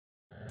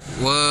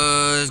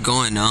What's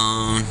going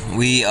on?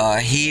 We are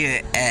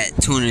here at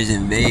Tuner's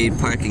Invade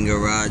parking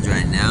garage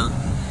right now.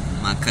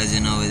 My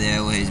cousin over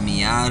there with his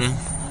Miata.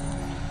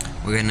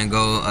 We're gonna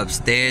go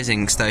upstairs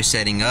and start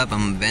setting up.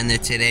 I'm a vendor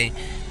today.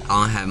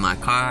 I don't have my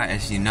car.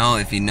 As you know,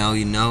 if you know,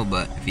 you know,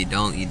 but if you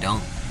don't, you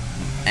don't.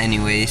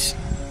 Anyways,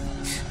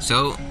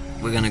 so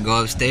we're gonna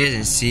go upstairs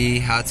and see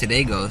how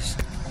today goes.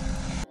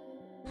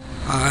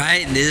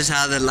 Alright, this is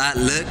how the lot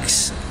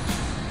looks.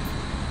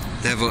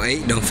 Level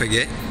 8, don't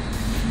forget.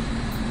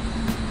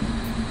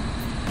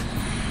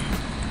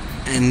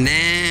 And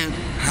then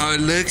how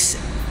it looks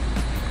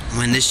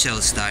when the show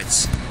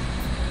starts.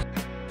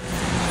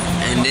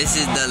 And this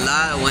is the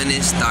lot when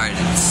it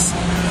starts.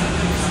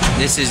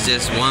 This is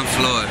just one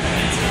floor.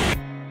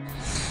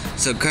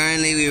 So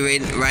currently we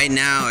right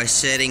now are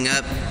setting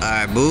up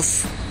our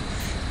booth.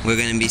 We're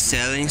gonna be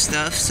selling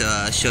stuff, so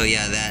I'll show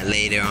y'all that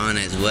later on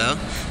as well.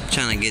 I'm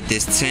trying to get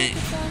this tent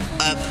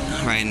up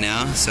right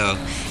now, so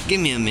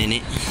give me a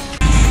minute.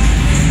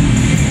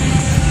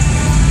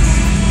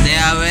 They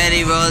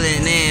already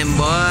rolling in,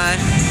 boy.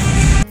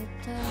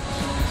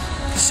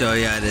 Show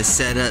y'all the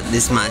setup.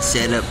 This is my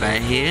setup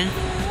right here.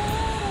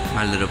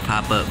 My little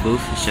pop-up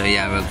booth. Show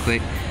y'all real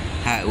quick.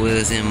 Hot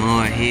Wheels and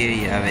more here.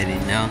 You already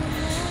know.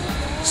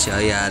 Show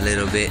y'all a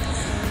little bit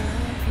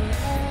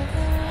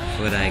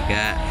what I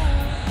got.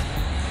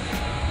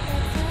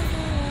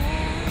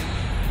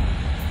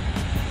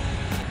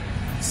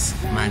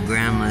 My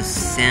grandma's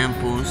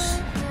samples.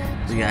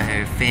 We got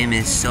her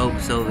famous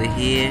soaps over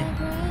here.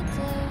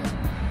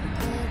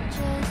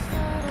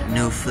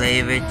 New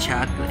flavor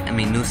chocolate,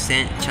 new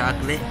scent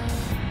chocolate.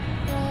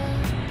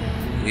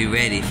 We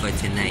ready for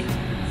tonight.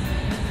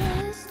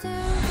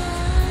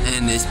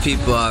 And there's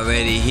people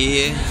already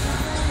here.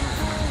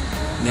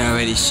 They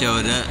already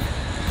showed up.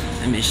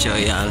 Let me show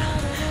y'all.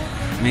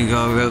 Let me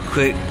go real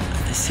quick.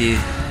 Let's see.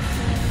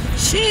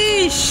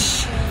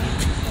 Sheesh.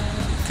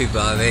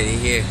 People already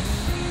here.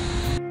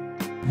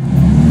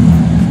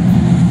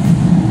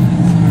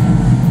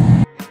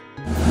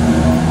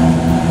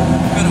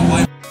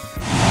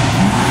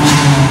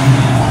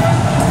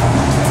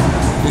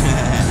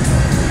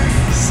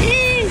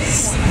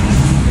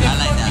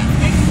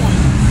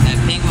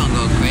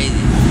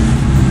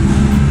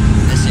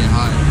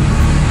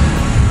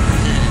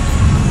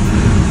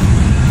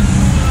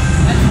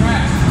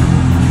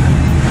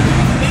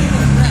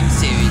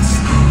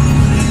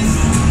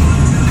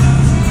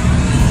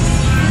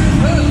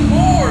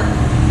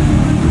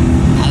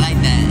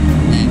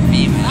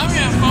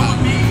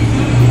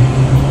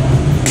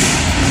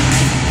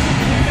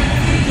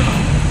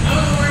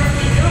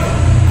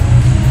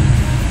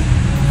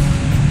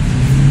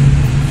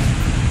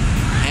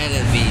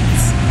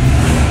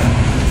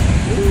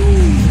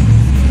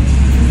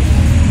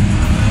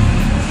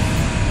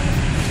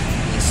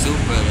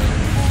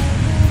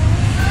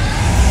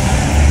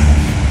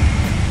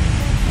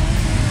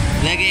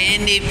 Look at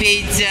Indie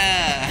Pizza.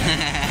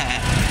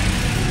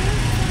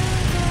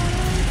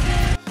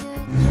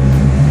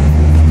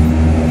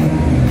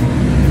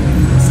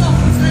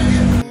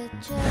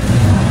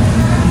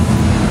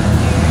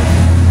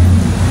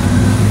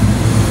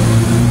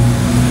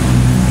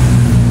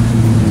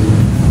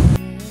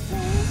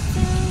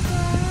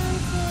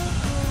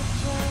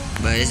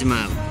 But this is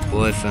my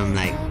boy from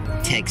like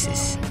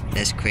Texas.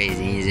 That's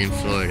crazy. He's in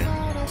Florida.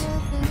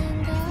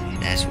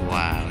 That's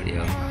wild,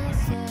 yo.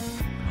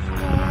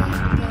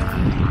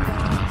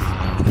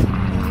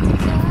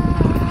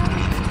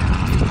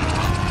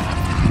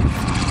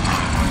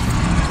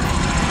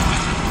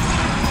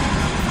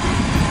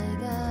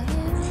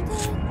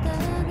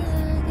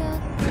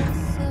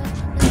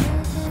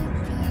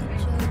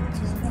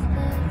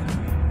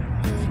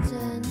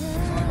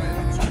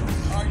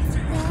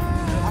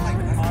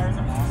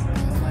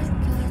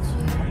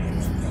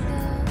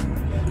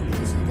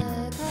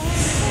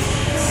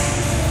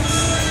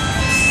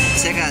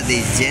 Check out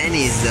these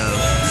Jennies though.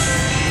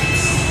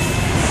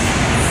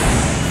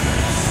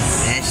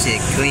 That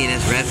shit clean.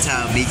 That's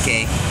Reptile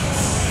BK.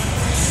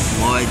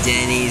 More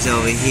Jennies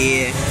over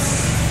here.